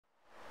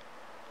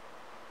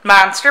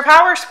Monster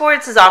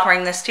Powersports is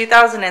offering this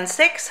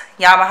 2006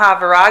 Yamaha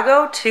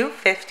Virago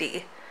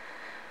 250.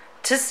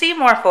 To see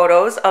more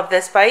photos of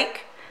this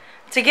bike,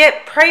 to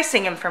get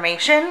pricing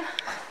information,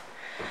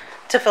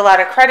 to fill out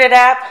a credit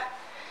app,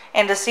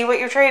 and to see what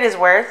your trade is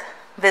worth,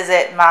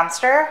 visit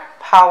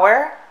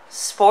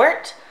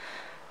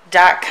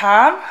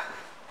monsterpowersport.com.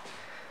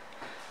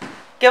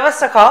 Give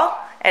us a call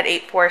at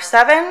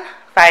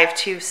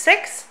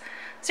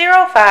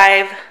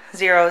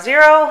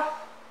 847-526-0500.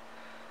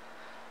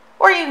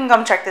 Or you can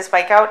come check this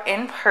bike out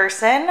in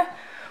person.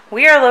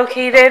 We are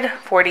located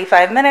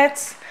 45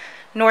 minutes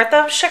north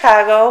of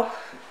Chicago,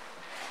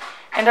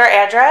 and our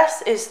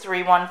address is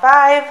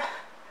 315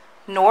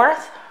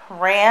 North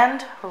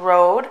Rand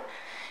Road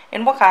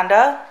in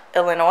Wauconda,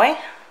 Illinois.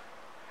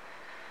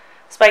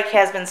 This bike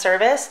has been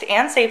serviced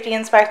and safety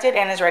inspected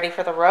and is ready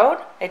for the road.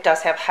 It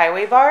does have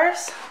highway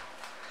bars.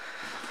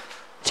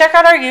 Check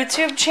out our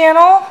YouTube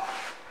channel.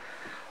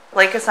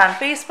 Like us on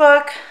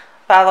Facebook.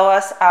 Follow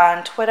us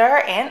on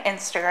Twitter and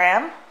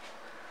Instagram.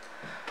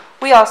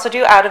 We also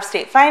do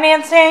out-of-state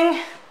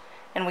financing,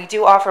 and we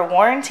do offer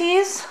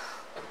warranties,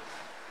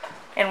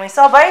 and we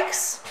sell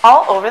bikes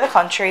all over the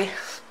country.